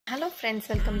Hello friends,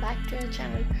 welcome back to our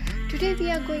channel. Today we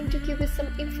are going to give you some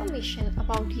information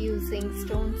about using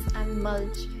stones and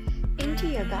mulch into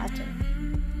your garden.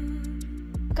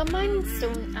 Combining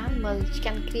stone and mulch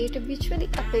can create a visually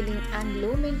appealing and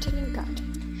low maintenance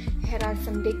garden. Here are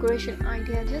some decoration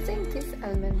ideas using these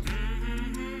elements.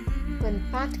 1.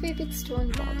 Pathway with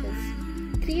stone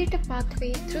borders. Create a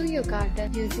pathway through your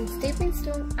garden using stepping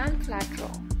stone and flat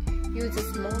rock. Use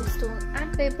a small stone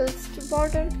and pebbles to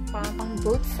border the path on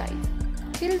both sides.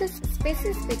 Fill the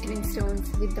spaces between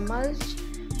stones with the mulch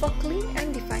for clean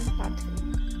and defined pathway.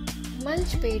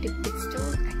 Mulch bed with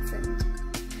stone accent.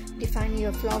 Define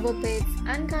your flower beds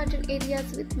and garden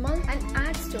areas with mulch and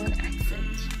add stone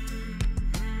accent.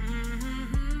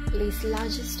 Place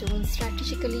larger stones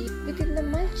strategically within the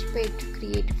mulch bed to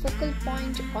create focal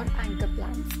point or anchor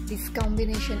plants. This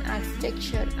combination adds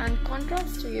texture and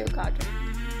contrast to your garden.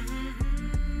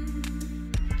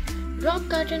 Rock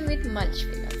garden with mulch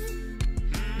villas.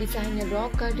 Design a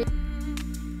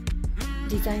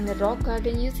rock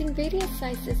garden using various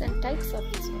sizes and types of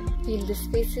stone. Fill the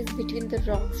spaces between the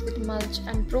rocks with mulch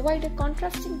and provide a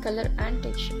contrasting color and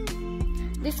texture.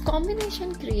 This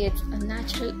combination creates a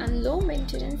natural and low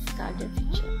maintenance garden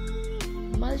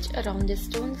feature. Mulch around the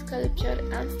stone sculpture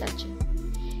and statue.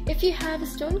 If you have a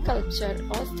stone sculpture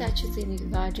or statues in your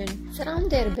garden,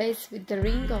 surround their base with the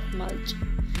ring of mulch.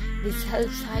 This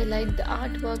helps highlight the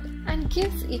artwork and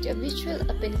gives it a visual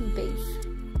appealing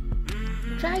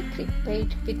base. Dry creek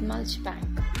bed with mulch bank.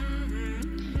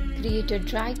 Create a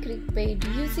dry creek bed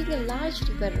using a large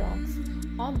river rocks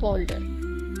or boulder.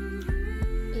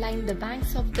 Line the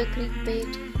banks of the creek bed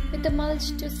with the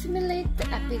mulch to simulate the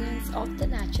appearance of the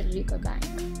natural river bank.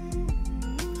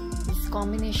 This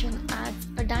combination adds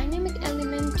a dynamic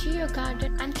element to your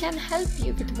garden and can help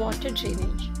you with water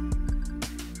drainage.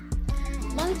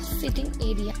 Mulch sitting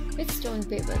area with stone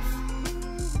pebbles.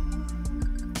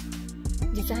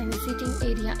 Design a sitting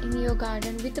area in your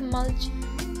garden with the mulch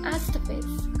as the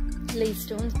base. Place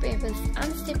stones, pebbles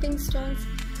and stepping stones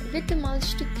with the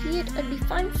mulch to create a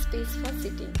defined space for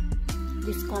sitting.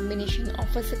 This combination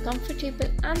offers a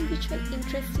comfortable and visually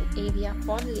interesting area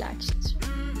for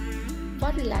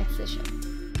relaxation.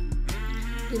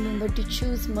 Remember to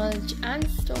choose mulch and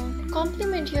stone to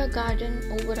complement your garden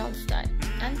overall style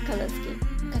and color scheme.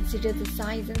 Consider the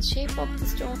size and shape of the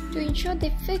stone to ensure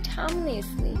they fit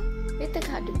harmoniously with the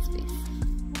garden space.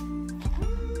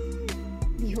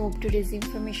 We hope today's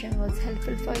information was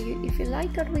helpful for you. If you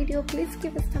like our video, please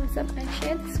give us thumbs up and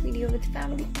share this video with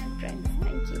family and friends.